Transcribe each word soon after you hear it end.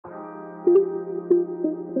Welcome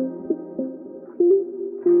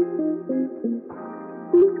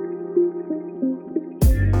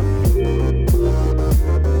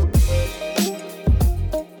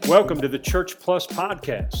to the Church Plus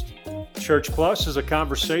podcast. Church Plus is a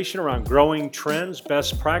conversation around growing trends,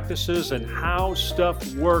 best practices, and how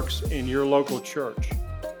stuff works in your local church.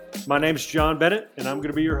 My name is John Bennett, and I'm going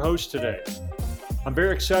to be your host today. I'm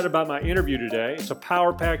very excited about my interview today. It's a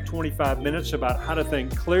power-packed 25 minutes about how to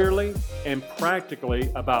think clearly and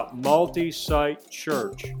practically about multi-site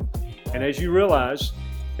church. And as you realize,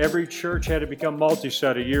 every church had to become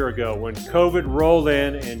multi-site a year ago when COVID rolled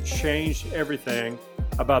in and changed everything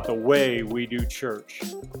about the way we do church.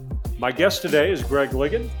 My guest today is Greg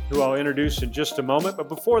Ligon, who I'll introduce in just a moment. But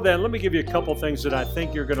before then, let me give you a couple things that I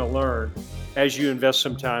think you're going to learn as you invest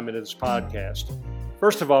some time into this podcast.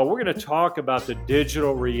 First of all, we're going to talk about the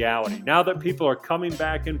digital reality. Now that people are coming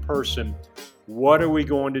back in person, what are we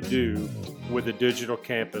going to do with the digital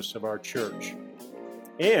campus of our church?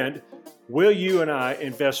 And will you and I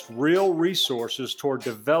invest real resources toward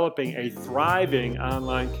developing a thriving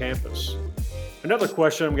online campus? Another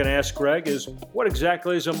question I'm going to ask Greg is, what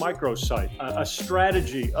exactly is a microsite, a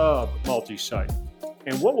strategy of multi-site?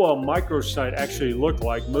 And what will a microsite actually look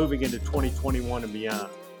like moving into 2021 and beyond?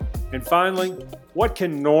 And finally, what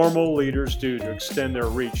can normal leaders do to extend their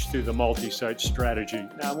reach through the multi-site strategy?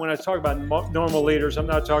 Now, when I talk about normal leaders, I'm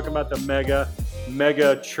not talking about the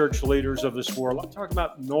mega church leaders of this world. I'm talking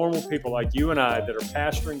about normal people like you and I that are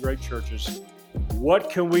pastoring great churches. What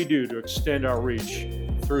can we do to extend our reach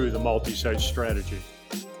through the multi-site strategy?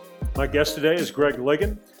 My guest today is Greg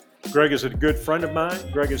Ligon. Greg is a good friend of mine.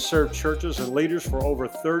 Greg has served churches and leaders for over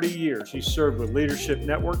 30 years. He served with Leadership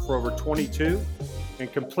Network for over 22, and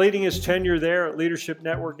completing his tenure there at Leadership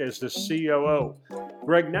Network as the COO.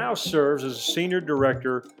 Greg now serves as a Senior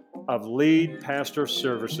Director of Lead Pastor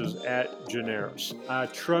Services at Generis. I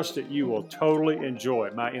trust that you will totally enjoy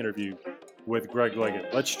my interview with Greg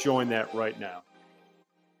Ligon. Let's join that right now.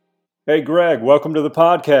 Hey, Greg, welcome to the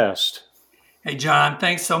podcast. Hey, John,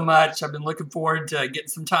 thanks so much. I've been looking forward to getting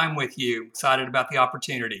some time with you. Excited about the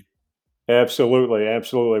opportunity. Absolutely.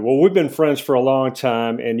 Well, we've been friends for a long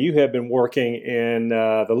time, and you have been working in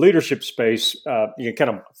the leadership space, kind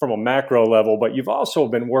of from a macro level, but you've also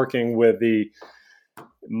been working with the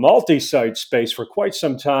multi-site space for quite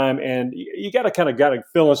some time, and you got to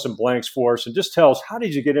fill in some blanks for us and just tell us, how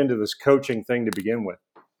did you get into this coaching thing to begin with?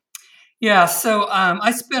 Yeah, so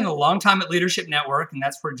I spent a long time at Leadership Network, and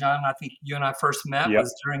that's where, John, I think you and I first met. Yep.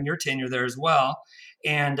 Was during your tenure there as well.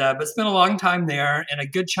 And but spent a long time there, and a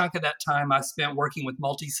good chunk of that time I spent working with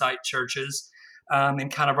multi-site churches in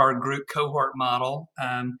kind of our group cohort model.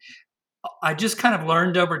 I just kind of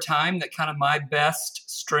learned over time that kind of my best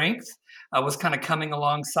strength was kind of coming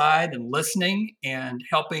alongside and listening and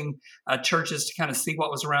helping churches to kind of see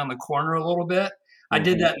what was around the corner a little bit. I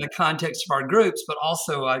did that in the context of our groups, but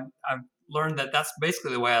also I've learned that that's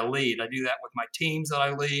basically the way I lead. I do that with my teams that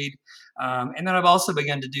I lead. And then I've also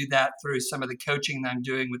begun to do that through some of the coaching that I'm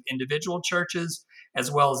doing with individual churches as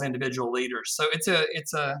well as individual leaders. So it's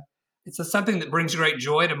something that brings great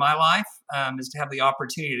joy to my life, is to have the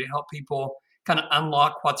opportunity to help people kind of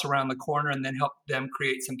unlock what's around the corner and then help them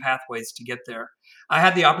create some pathways to get there. I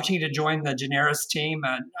had the opportunity to join the Generis team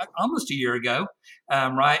almost a year ago,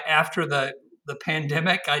 right after the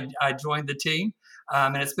pandemic. I joined the team,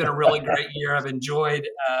 and it's been a really great year. I've enjoyed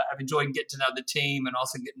getting to know the team, and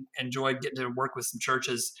also enjoyed getting to work with some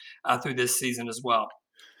churches through this season as well.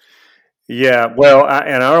 Yeah, well,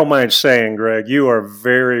 I don't mind saying, Greg, you are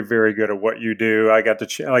very, very good at what you do. I got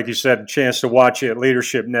like you said, a chance to watch you at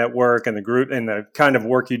Leadership Network and the group and the kind of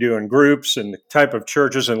work you do in groups and the type of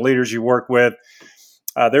churches and leaders you work with.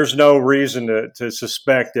 There's no reason to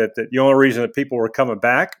suspect that the only reason that people were coming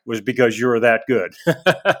back was because you were that good.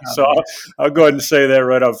 So I'll go ahead and say that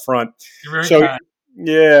right up front. You're very kind.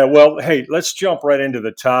 Yeah, well, hey, let's jump right into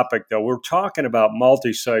the topic, though. We're talking about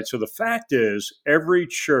multi-site. So the fact is, every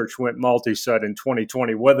church went multi-site in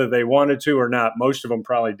 2020, whether they wanted to or not. Most of them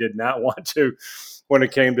probably did not want to when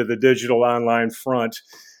it came to the digital online front.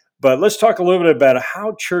 But let's talk a little bit about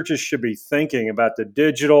how churches should be thinking about the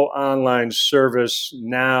digital online service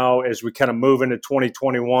now as we kind of move into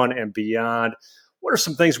 2021 and beyond. What are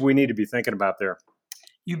some things we need to be thinking about there?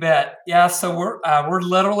 You bet. Yeah, so we're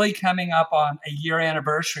literally coming up on a year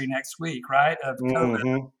anniversary next week, right, of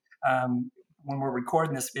COVID, when we're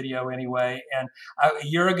recording this video anyway. And a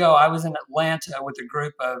year ago, I was in Atlanta with a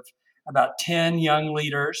group of about 10 young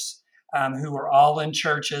leaders who were all in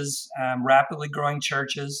churches, rapidly growing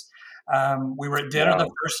churches. We were at dinner the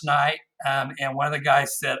first night, and one of the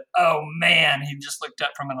guys said, "Oh man!" He just looked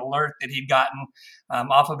up from an alert that he'd gotten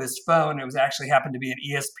off of his phone. It was actually happened to be an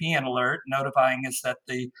ESPN alert notifying us that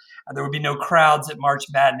there would be no crowds at March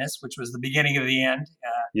Madness, which was the beginning of the end.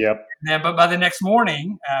 Yep. But by the next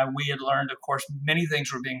morning, we had learned, of course, many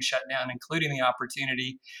things were being shut down, including the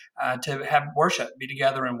opportunity to have worship, be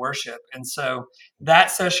together and worship. And so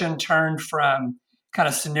that session turned from kind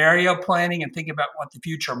of scenario planning and thinking about what the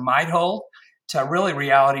future might hold to really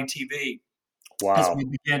reality TV. Wow. As we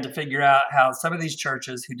began to figure out how some of these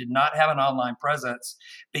churches who did not have an online presence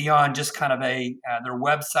beyond just kind of their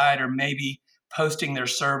website or maybe posting their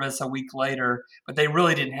service a week later, but they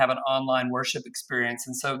really didn't have an online worship experience.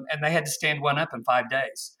 And they had to stand one up in 5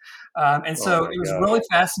 days. And so it was really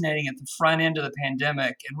fascinating at the front end of the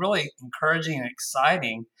pandemic and really encouraging and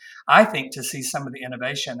exciting, I think, to see some of the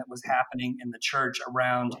innovation that was happening in the church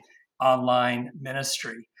around online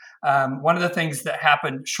ministry. One of the things that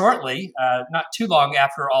happened shortly, not too long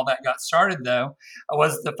after all that got started, though,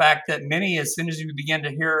 was the fact that many, as soon as we began to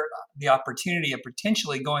hear the opportunity of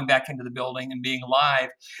potentially going back into the building and being live,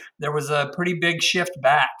 there was a pretty big shift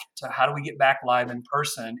back to how do we get back live in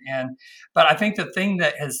person. But I think the thing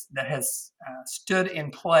that has stood in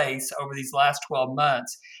place over these last 12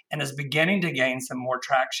 months and is beginning to gain some more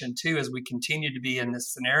traction too, as we continue to be in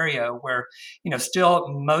this scenario where, still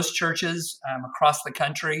most churches across the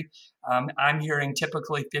country, I'm hearing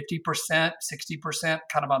typically 50%, 60%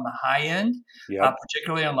 kind of on the high end,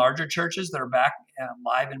 particularly in larger churches that are back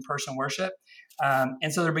live in-person worship.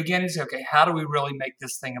 And so they're beginning to say, okay, how do we really make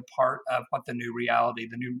this thing a part of what the new reality,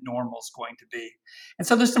 the new normal is going to be? And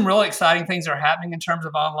so there's some really exciting things that are happening in terms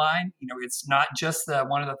of online. It's not just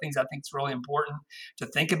one of the things I think is really important to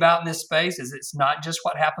think about in this space is it's not just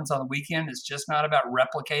what happens on the weekend. It's just not about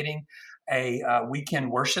replicating a weekend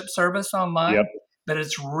worship service online, but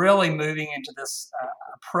it's really moving into this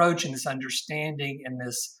approach and this understanding and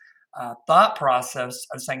this thought process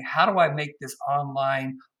of saying, how do I make this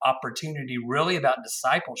online opportunity really about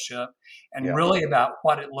discipleship and really about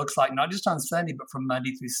what it looks like, not just on Sunday, but from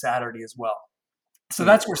Monday through Saturday as well. So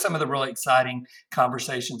that's where some of the really exciting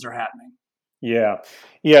conversations are happening. Yeah.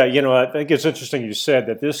 I think it's interesting you said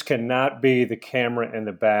that this cannot be the camera in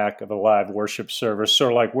the back of a live worship service.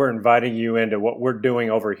 Sort of like we're inviting you into what we're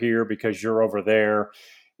doing over here because you're over there.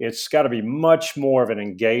 It's got to be much more of an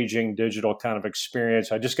engaging digital kind of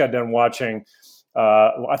experience. I just got done watching,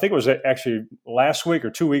 I think it was actually last week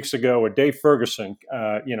or 2 weeks ago with Dave Ferguson,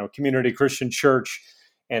 Community Christian Church,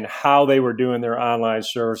 and how they were doing their online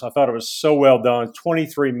service. I thought it was so well done,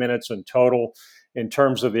 23 minutes in total in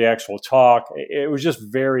terms of the actual talk. It was just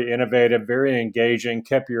very innovative, very engaging,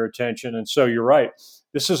 kept your attention. And so you're right,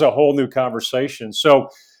 this is a whole new conversation. So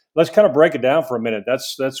let's kind of break it down for a minute.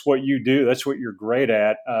 That's what you do. That's what you're great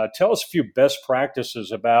at. Tell us a few best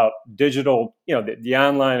practices about digital, the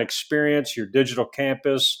online experience, your digital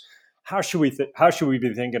campus. How should we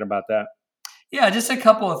be thinking about that? Yeah, just a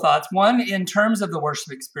couple of thoughts. One, in terms of the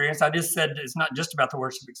worship experience, I just said it's not just about the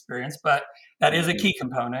worship experience, but that is a key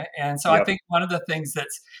component. And so I think one of the things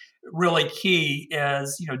that's really key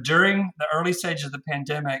is, during the early stages of the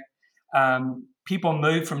pandemic, people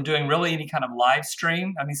moved from doing really any kind of live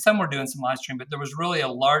stream. I mean, some were doing some live stream, but there was really a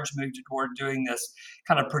large move toward doing this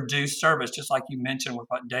kind of produced service, just like you mentioned with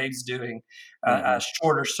what Dave's doing, a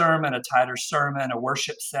shorter sermon, a tighter sermon, a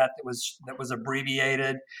worship set that was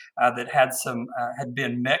abbreviated, that had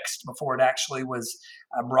been mixed before it actually was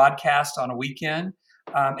broadcast on a weekend.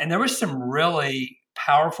 And there were some really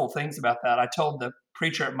powerful things about that. I told the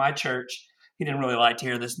preacher at my church, he didn't really like to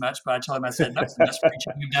hear this much, but I told him, I said, that's the best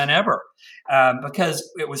preaching we've done ever, because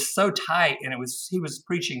it was so tight and he was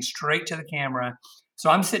preaching straight to the camera.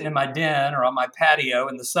 So I'm sitting in my den or on my patio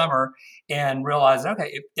in the summer and realized,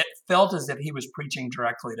 okay, it felt as if he was preaching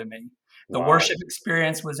directly to me. The worship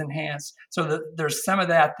experience was enhanced. So there's some of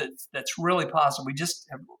that's really possible. We just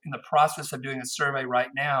have in the process of doing a survey right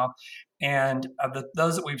now, and of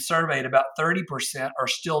those that we've surveyed, about 30% are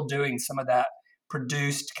still doing some of that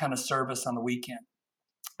produced kind of service on the weekend.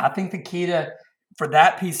 I think the key for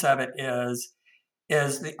that piece of it is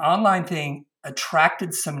the online thing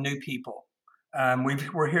attracted some new people.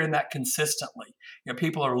 We're hearing that consistently.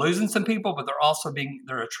 People are losing some people, but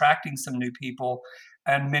they're attracting some new people,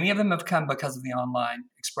 and many of them have come because of the online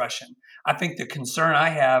expression. I think the concern I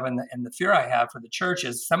have and the fear I have for the church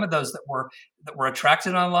is some of those that were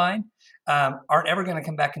attracted online aren't ever going to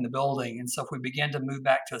come back in the building. And so if we begin to move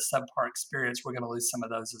back to a subpar experience, we're going to lose some of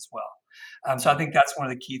those as well. So I think that's one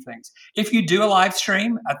of the key things. If you do a live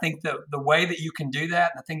stream, I think the way that you can do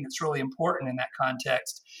that, and the thing that's really important in that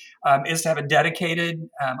context, is to have a dedicated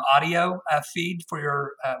audio feed for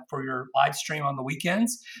your live stream on the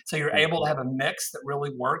weekends. So you're able to have a mix that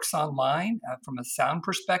really works online from a sound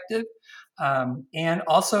perspective. And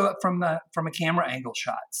also from a camera angle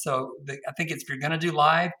shot. So I think if you're going to do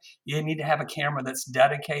live, you need to have a camera that's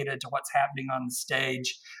dedicated to what's happening on the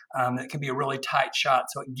stage. That can be a really tight shot.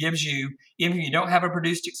 So it gives you, even if you don't have a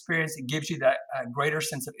produced experience, it gives you that greater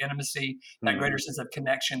sense of intimacy, that greater sense of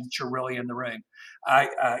connection that you're really in the room. I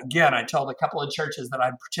told a couple of churches that I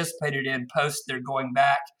participated in post they're going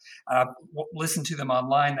back, listened to them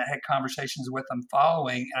online that had conversations with them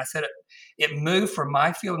following. And I said it moved from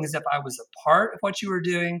my feeling as if I was a part of what you were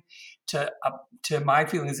doing to my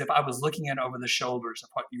feeling as if I was looking in over the shoulders of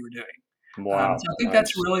what you were doing. Wow. So I think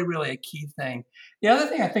that's really, really a key thing. The other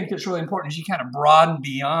thing I think that's really important is you kind of broaden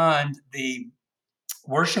beyond the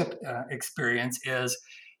worship experience is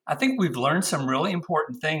I think we've learned some really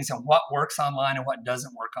important things on what works online and what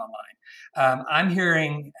doesn't work online. I'm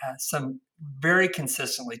hearing some very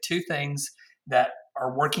consistently two things that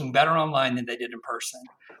are working better online than they did in person.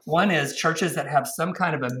 One is churches that have some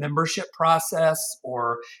kind of a membership process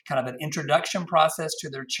or kind of an introduction process to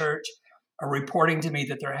their church are reporting to me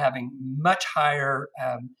that they're having much higher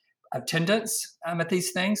attendance at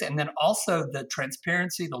these things. And then also the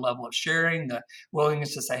transparency, the level of sharing, the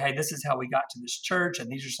willingness to say, hey, this is how we got to this church. And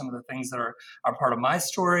these are some of the things that are part of my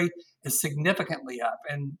story is significantly up.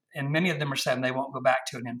 And many of them are saying they won't go back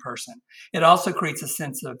to it in person. It also creates a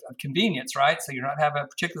sense of convenience, right? So you're not having,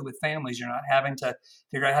 particularly with families, you're not having to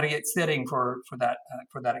figure out how to get sitting for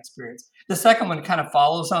that experience. The second one kind of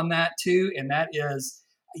follows on that too. And that is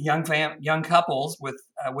young couples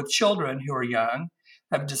with children who are young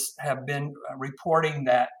have been reporting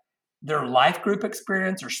that their life group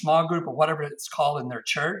experience or small group or whatever it's called in their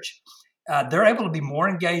church, they're able to be more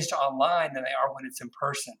engaged online than they are when it's in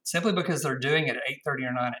person, simply because they're doing it at 8:30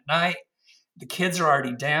 or 9 at night. The kids are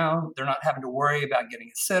already down. They're not having to worry about getting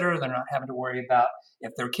a sitter. They're not having to worry about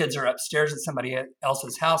if their kids are upstairs at somebody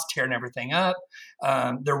else's house tearing everything up.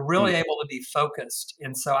 They're really able to be focused.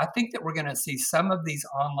 And so I think that we're going to see some of these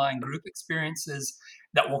online group experiences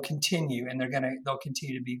that will continue, and they'll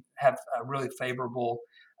continue to have a really favorable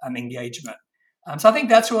engagement. So I think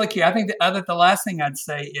that's really key. I think the last thing I'd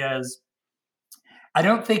say is I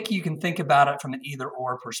don't think you can think about it from an either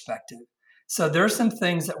or perspective. So there's some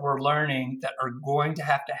things that we're learning that are going to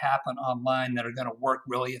have to happen online that are going to work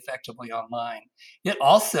really effectively online. It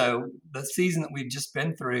also, the season that we've just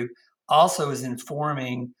been through, also is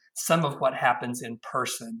informing some of what happens in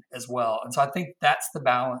person as well. And so I think that's the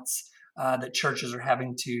balance that churches are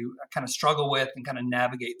having to kind of struggle with and kind of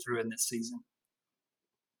navigate through in this season.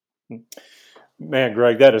 Man,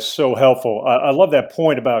 Greg, that is so helpful. I love that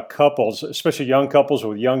point about couples, especially young couples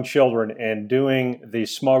with young children, and doing the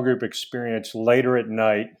small group experience later at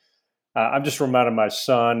night. I'm just reminded of my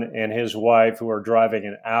son and his wife who are driving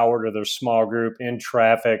an hour to their small group in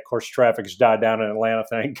traffic. Of course, traffic's died down in Atlanta,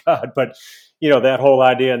 thank God. But, that whole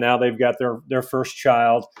idea, now they've got their first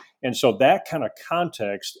child. And so that kind of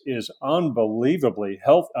context is unbelievably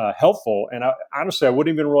helpful. And honestly, I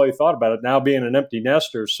wouldn't even really thought about it now being an empty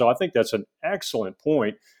nester. So I think that's an excellent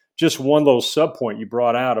point. Just one little sub point you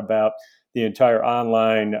brought out about the entire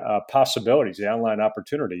online possibilities, the online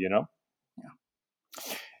opportunity,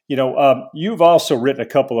 You've also written a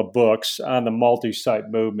couple of books on the multi-site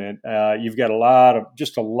movement. You've got a lot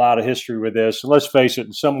of history with this. And let's face it,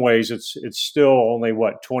 in some ways, it's still only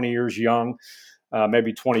 20 years young.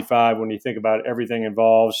 Maybe 25 when you think about everything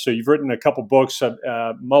involved. So you've written a couple books,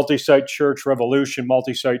 Multi-Site Church Revolution,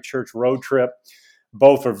 Multi-Site Church Road Trip.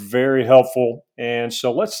 Both are very helpful. And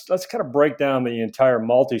so let's kind of break down the entire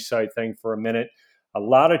multi-site thing for a minute. A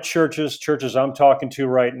lot of churches I'm talking to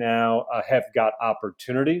right now have got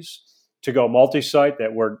opportunities to go multi-site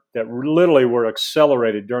that literally were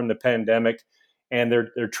accelerated during the pandemic, and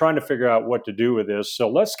they're trying to figure out what to do with this. So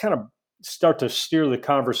let's kind of start to steer the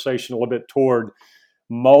conversation a little bit toward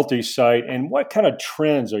multi-site, and what kind of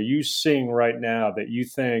trends are you seeing right now that you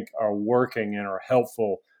think are working and are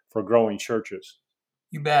helpful for growing churches?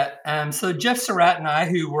 You bet. So Jeff Surratt and I,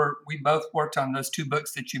 we both worked on those two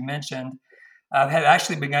books that you mentioned, had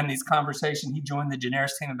actually begun these conversations. He joined the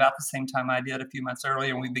Generis team about the same time I did a few months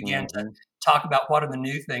earlier, and we began to talk about what are the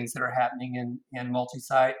new things that are happening in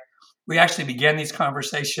multi-site. We actually began these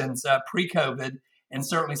conversations pre-COVID, and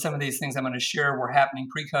certainly some of these things I'm going to share were happening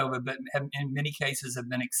pre-COVID, but in many cases have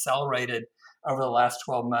been accelerated over the last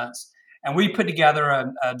 12 months. And we put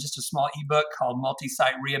together just a small ebook called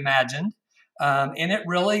Multi-Site Reimagined. And it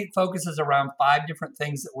really focuses around 5 different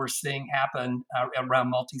things that we're seeing happen around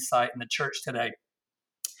multi-site in the church today.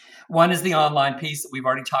 One is the online piece that we've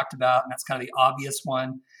already talked about, and that's kind of the obvious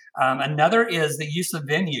one. Another is the use of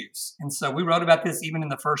venues. And so we wrote about this even in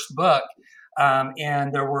the first book.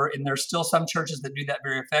 And there's still some churches that do that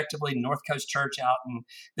very effectively. North Coast Church out in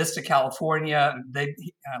Vista, California,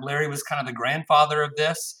 Larry was kind of the grandfather of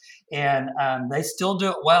this, and they still do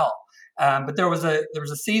it well. But there was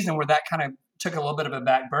a season where that kind of took a little bit of a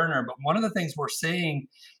back burner. But one of the things we're seeing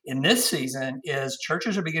in this season is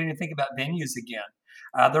churches are beginning to think about venues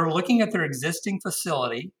again. They're looking at their existing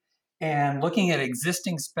facility and looking at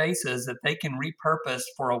existing spaces that they can repurpose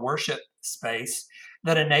for a worship space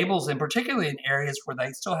that enables them, particularly in areas where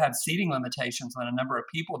they still have seating limitations on a number of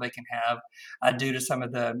people they can have due to some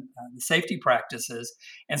of the safety practices.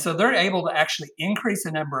 And so they're able to actually increase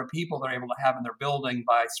the number of people they're able to have in their building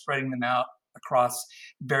by spreading them out across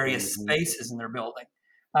various spaces in their building.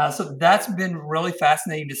 So that's been really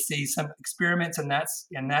fascinating to see. Some experiments in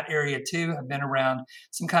that area too have been around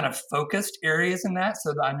some kind of focused areas in that.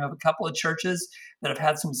 So I know of a couple of churches that have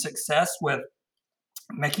had some success with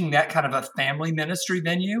making that kind of a family ministry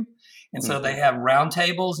venue. And so they have round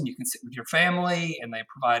tables and you can sit with your family, and they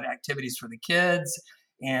provide activities for the kids.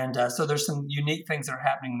 And so there's some unique things that are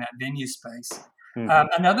happening in that venue space.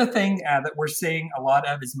 Another thing that we're seeing a lot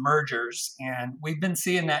of is mergers, and we've been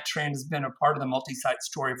seeing that trend has been a part of the multi-site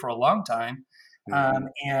story for a long time.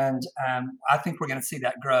 And I think we're going to see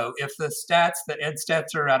that grow. If the stats that Ed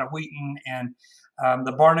Stetzer out of Wheaton and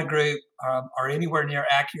the Barna Group are anywhere near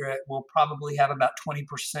accurate, we'll probably have about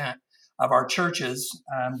 20% of our churches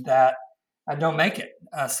that don't make it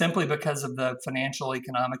simply because of the financial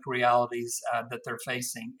economic realities that they're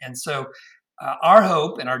facing. And so our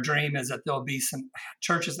hope and our dream is that there'll be some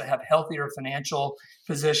churches that have healthier financial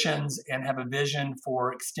positions and have a vision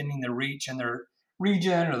for extending their reach in their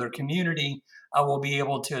region or their community will be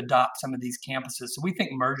able to adopt some of these campuses. So we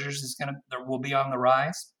think mergers will be on the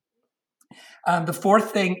rise. The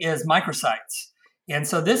fourth thing is microsites. And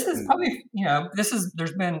so this is probably,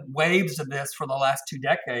 there's been waves of this for the last 2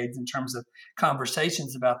 decades in terms of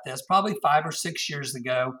conversations about this. Probably 5 or 6 years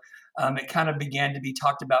ago, it kind of began to be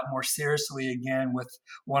talked about more seriously again with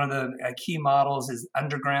one of the key models is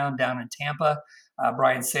Underground down in Tampa.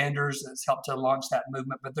 Brian Sanders has helped to launch that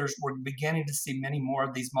movement, but we're beginning to see many more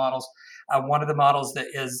of these models. One of the models that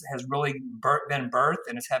has really been birthed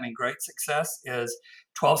and is having great success is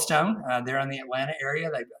 12 Stone. They're in the Atlanta area.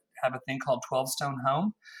 They have a thing called 12 Stone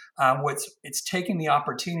Home, which it's taking the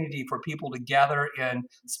opportunity for people to gather in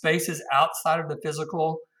spaces outside of the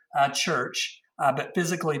physical church, but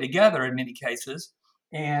physically together in many cases.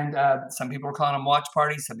 And some people are calling them watch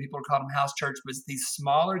parties. Some people are calling them house church. But it's these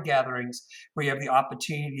smaller gatherings where you have the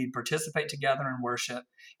opportunity to participate together in worship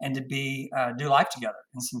and to do life together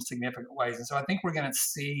in some significant ways. And so I think we're going to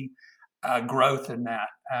see growth in that.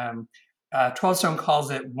 12 Stone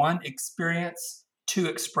calls it one experience, 2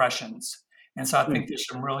 expressions. And so I think there's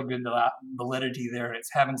some really good validity there. It's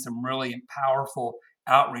having some really powerful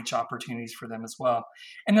outreach opportunities for them as well.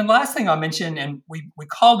 And then last thing I'll mention, and we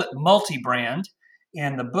called it multi-brand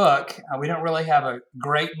in the book. We don't really have a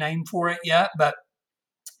great name for it yet, but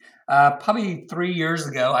probably 3 years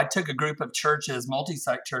ago, I took a group of churches,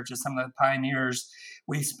 multi-site churches, some of the pioneers.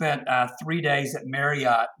 We spent 3 days at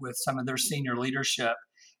Marriott with some of their senior leadership.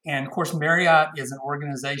 And of course, Marriott is an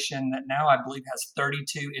organization that now I believe has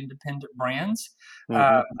 32 independent brands.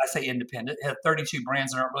 I say independent, it has 32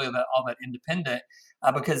 brands that aren't really all that independent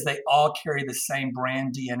because they all carry the same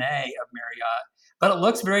brand DNA of Marriott, but it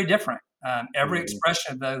looks very different. Every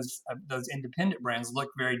expression of those independent brands look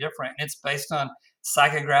very different. And it's based on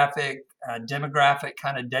psychographic, demographic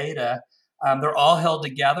kind of data. They're all held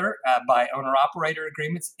together by owner-operator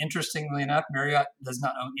agreements. Interestingly enough, Marriott does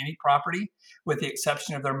not own any property, with the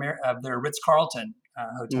exception of their Ritz-Carlton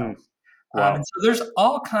hotel. Wow. And so there's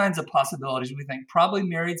all kinds of possibilities. We think probably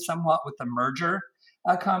married somewhat with the merger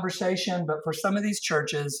conversation, but for some of these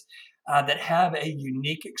churches that have a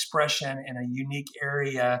unique expression in a unique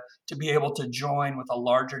area, to be able to join with a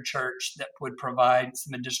larger church that would provide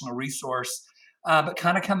some additional resource, but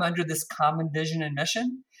kind of come under this common vision and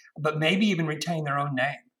mission, but maybe even retain their own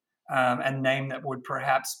name, a name that would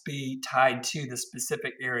perhaps be tied to the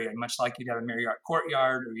specific area, much like you'd have a Marriott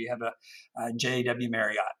Courtyard or you have a JW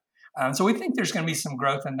Marriott. So we think there's going to be some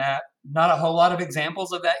growth in that. Not a whole lot of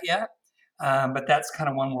examples of that yet, but that's kind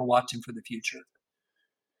of one we're watching for the future.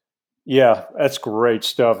 Yeah, that's great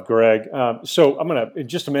stuff, Greg. So in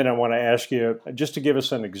just a minute, I want to ask you just to give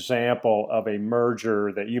us an example of a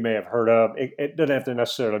merger that you may have heard of. It doesn't have to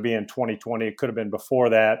necessarily be in 2020. It could have been before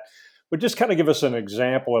that. but just kind of give us an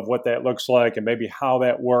example of what that looks like and maybe how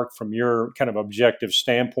that worked from your kind of objective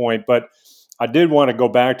standpoint. But I did want to go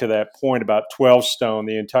back to that point about 12 Stone,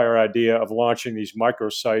 the entire idea of launching these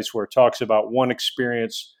microsites where it talks about one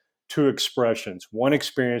experience, two expressions, one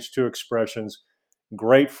experience, two expressions.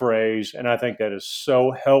 Great phrase. And I think that is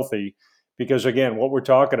so healthy because, again, what we're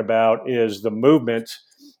talking about is the movement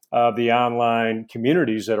of the online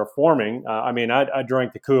communities that are forming. I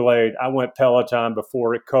drank the Kool-Aid. I went Peloton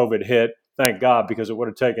before COVID hit. Thank God, because it would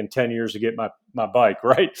have taken 10 years to get my bike,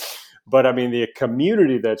 right? But I mean, the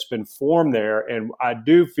community that's been formed there, and I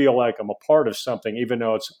do feel like I'm a part of something, even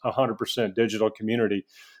though it's 100% digital community.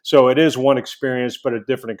 So it is one experience, but at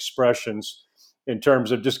different expressions in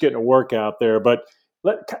terms of just getting a workout there. But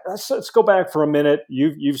let's go back for a minute.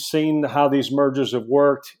 You've seen how these mergers have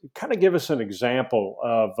worked. Kind of give us an example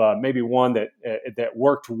of maybe one that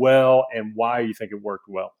worked well and why you think it worked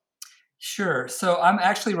well. Sure. So I'm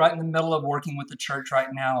actually right in the middle of working with the church right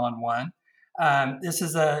now on one. This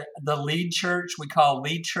is the lead church. We call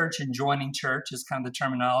lead church and joining church is kind of the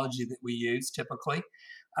terminology that we use typically.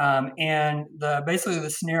 And basically the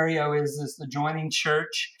scenario is the joining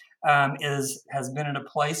church has been in a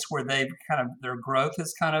place where their growth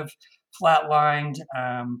has kind of flatlined.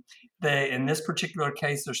 In this particular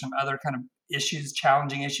case, there's some other kind of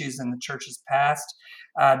challenging issues in the church's past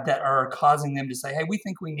that are causing them to say, "Hey, we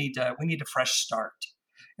think we need a fresh start,"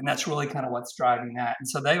 and that's really kind of what's driving that. And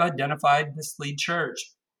so they've identified this lead church.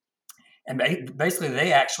 And basically,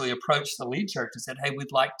 they actually approached the lead church and said, "Hey,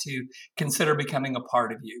 we'd like to consider becoming a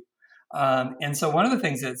part of you." And so one of the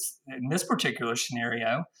things that's in this particular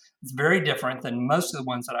scenario, it's very different than most of the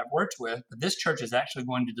ones that I've worked with. But this church is actually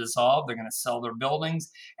going to dissolve. They're going to sell their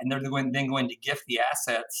buildings, and they're going to gift the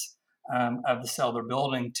assets of the sell their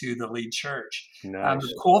building to the lead church. Nice.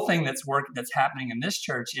 The cool thing that's happening in this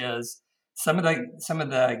church is some of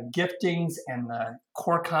the giftings and the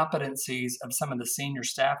core competencies of some of the senior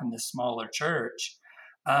staff in this smaller church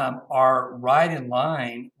are right in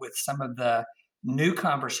line with some of the new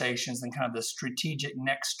conversations and kind of the strategic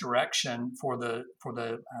next direction for the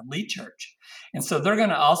lead church. And so they're going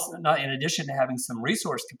to also, in addition to having some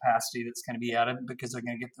resource capacity that's going to be added because they're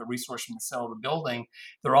going to get the resource from the sale of the building,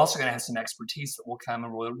 they're also going to have some expertise that will come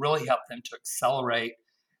and will really help them to accelerate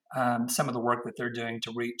some of the work that they're doing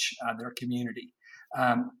to reach their community.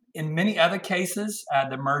 In many other cases,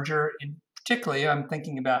 the merger, particularly I'm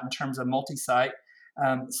thinking about in terms of multi-site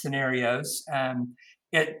scenarios,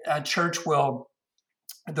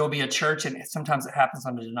 there'll be a church, and sometimes it happens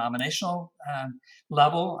on a denominational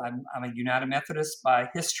level. I'm a United Methodist by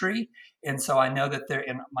history, and so I know that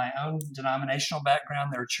in my own denominational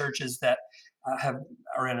background, there are churches that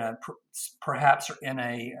are perhaps in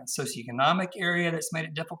a socioeconomic area that's made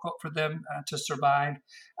it difficult for them to survive.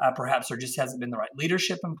 Perhaps there just hasn't been the right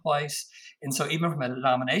leadership in place, and so even from a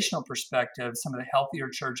denominational perspective, some of the healthier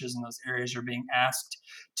churches in those areas are being asked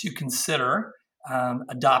to consider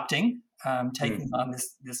adopting. Taking on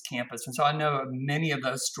this campus. And so I know many of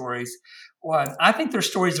those stories. One, I think they're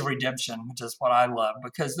stories of redemption, which is what I love,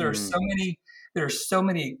 because there are so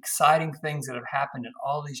many exciting things that have happened in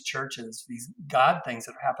all these churches, these God things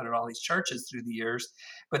that have happened in all these churches through the years,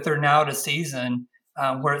 but they're now at a season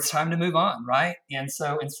where it's time to move on, right? And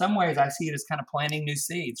so in some ways I see it as kind of planting new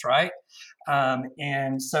seeds, right?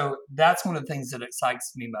 And so that's one of the things that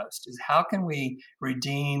excites me most is how can we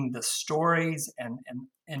redeem the stories and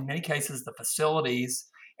in many cases the facilities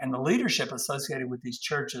and the leadership associated with these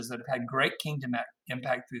churches that have had great kingdom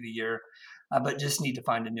impact through the year, but just need to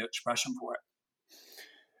find a new expression for it.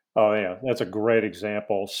 Oh yeah, that's a great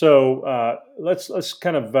example. So let's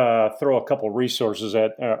kind of throw a couple resources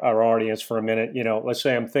at our audience for a minute. Let's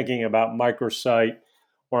say I'm thinking about microsite,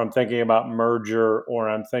 or I'm thinking about merger, or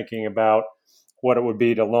I'm thinking about what it would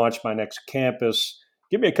be to launch my next campus.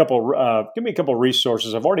 Give me a couple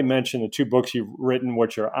resources. I've already mentioned the 2 books you've written,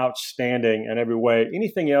 which are outstanding in every way.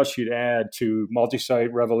 Anything else you'd add to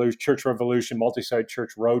Multi-Site Revolution, Church Revolution, Multi-Site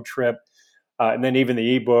Church Road Trip? And then even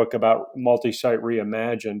the ebook about Multi-Site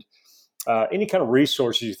Reimagined. Any kind of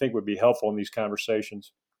resources you think would be helpful in these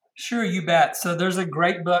conversations? Sure, you bet. So there's a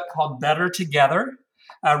great book called Better Together,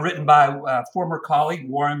 written by former colleague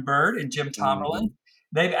Warren Bird and Jim Tomerlin.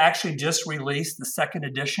 Mm-hmm. They've actually just released the 2nd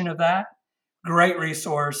edition of that. Great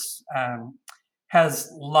resource. Has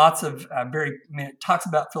lots of it talks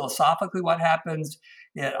about philosophically what happens.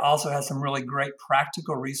 It also has some really great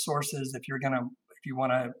practical resources if you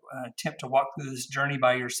want to attempt to walk through this journey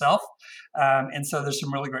by yourself. And so there's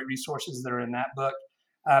some really great resources that are in that book.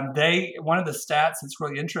 One of the stats that's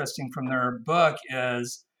really interesting from their book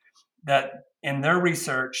is that in their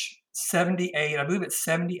research, I believe it's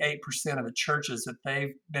 78% of the churches that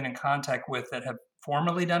they've been in contact with that have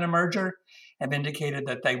formerly done a merger have indicated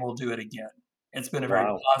that they will do it again. It's been a very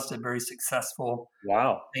positive, very successful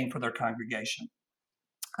thing for their congregation.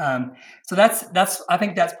 So I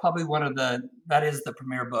think that's probably that is the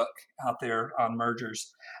premier book out there on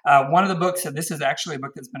mergers. One of the books, this is actually a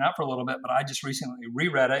book that's been out for a little bit, but I just recently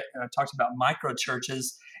reread it, and it talks about micro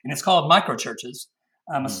churches, and it's called Micro Churches,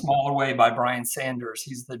 A Smaller Way by Brian Sanders.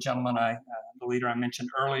 He's the gentleman the leader I mentioned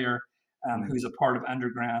earlier, who's a part of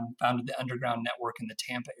founded the Underground Network in the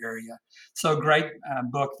Tampa area. So great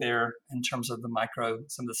book there in terms of some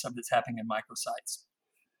of the stuff that's happening in microsites.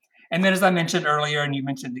 And then, as I mentioned earlier, and you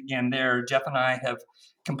mentioned again there, Jeff and I have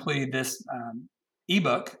completed this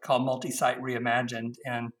ebook called Multi-Site Reimagined,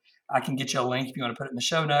 and I can get you a link if you want to put it in the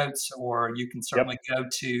show notes, or you can certainly go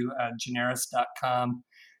to generis.com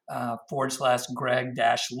 /Greg-Ligon,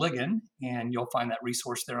 and you'll find that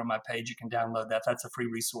resource there on my page. You can download that. That's a free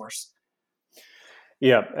resource.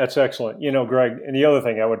 Yeah, that's excellent. Greg, and the other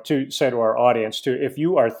thing I would say to our audience too, if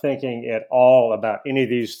you are thinking at all about any of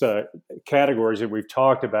these categories that we've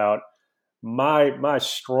talked about, my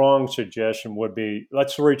strong suggestion would be,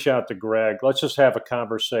 let's reach out to Greg. Let's just have a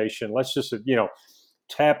conversation. Let's just,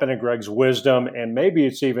 tap into Greg's wisdom, and maybe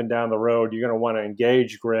it's even down the road, you're going to want to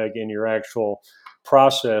engage Greg in your actual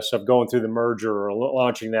process of going through the merger or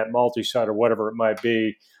launching that multi-site or whatever it might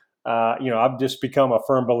be. I've just become a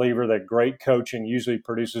firm believer that great coaching usually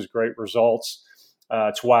produces great results.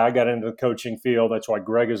 It's why I got into the coaching field. That's why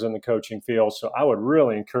Greg is in the coaching field. So I would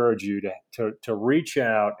really encourage you to reach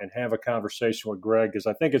out and have a conversation with Greg, because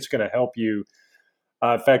I think it's going to help you.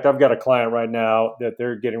 In fact, I've got a client right now that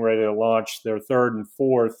they're getting ready to launch their third and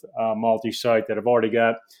fourth multi-site that have already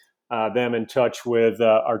got them in touch with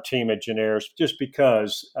our team at Generis, just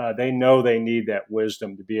because they know they need that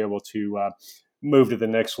wisdom to be able to move to the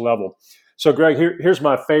next level. So, Greg, here's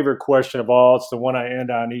my favorite question of all. It's the one I end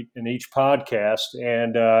on in each podcast,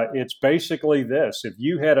 and it's basically this. If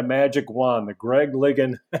you had a magic wand, the Greg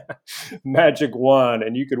Ligon magic wand,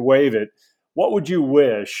 and you could wave it, what would you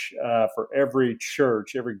wish for every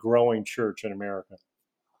church, every growing church in America?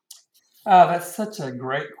 That's such a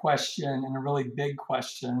great question and a really big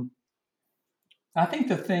question. I think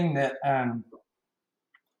the thing that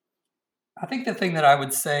I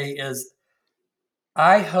would say is,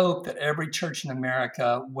 I hope that every church in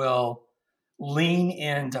America will lean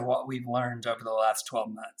into what we've learned over the last 12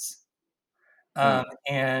 months.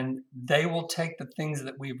 And they will take the things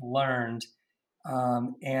that we've learned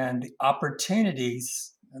and the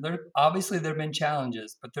opportunities. There have been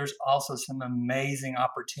challenges, but there's also some amazing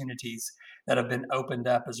opportunities that have been opened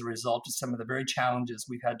up as a result of some of the very challenges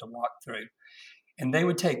we've had to walk through. And they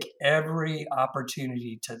would take every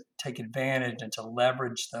opportunity to take advantage and to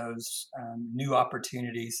leverage those new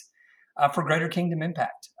opportunities for greater kingdom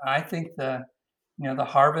impact. I think the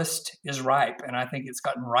harvest is ripe, and I think it's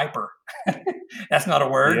gotten riper. That's not a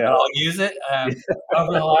word, but I'll use it.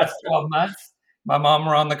 Over the last 12 months, my mom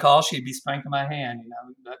were on the call, she'd be spanking my hand,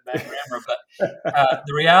 bad grammar. But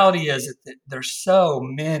the reality is that there's so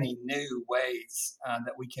many new ways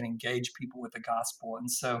that we can engage people with the gospel.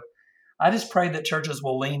 And so I just pray that churches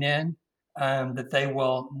will lean in, that they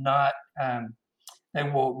will not, they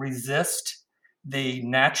will resist the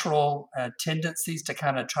natural tendencies to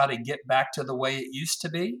kind of try to get back to the way it used to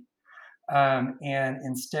be. And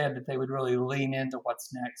instead that they would really lean into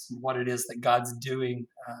what's next and what it is that God's doing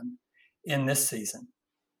in this season.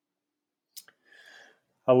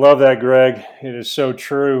 I love that, Greg. It is so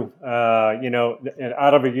true. And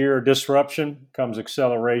out of a year of disruption comes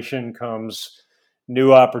acceleration, comes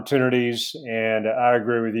new opportunities. And I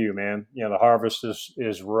agree with you, man. The harvest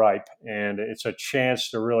is ripe, and it's a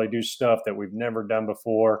chance to really do stuff that we've never done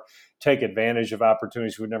before, take advantage of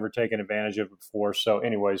opportunities we've never taken advantage of before. So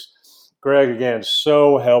anyways, Greg, again,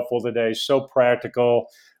 so helpful today, so practical.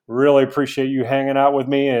 Really appreciate you hanging out with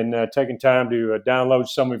me and taking time to download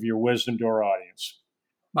some of your wisdom to our audience.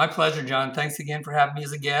 My pleasure, John. Thanks again for having me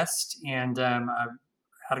as a guest, and I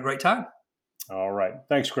had a great time. All right.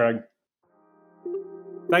 Thanks, Greg.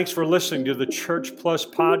 Thanks for listening to the Church Plus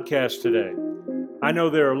podcast today. I know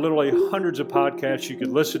there are literally hundreds of podcasts you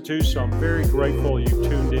could listen to, so I'm very grateful you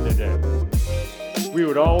tuned in today. We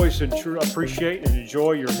would always appreciate and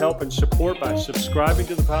enjoy your help and support by subscribing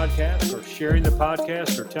to the podcast or sharing the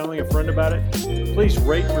podcast or telling a friend about it. Please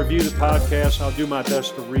rate and review the podcast. I'll do my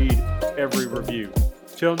best to read every review.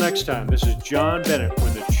 Till next time, this is John Bennett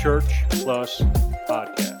with the Church Plus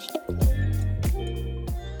podcast.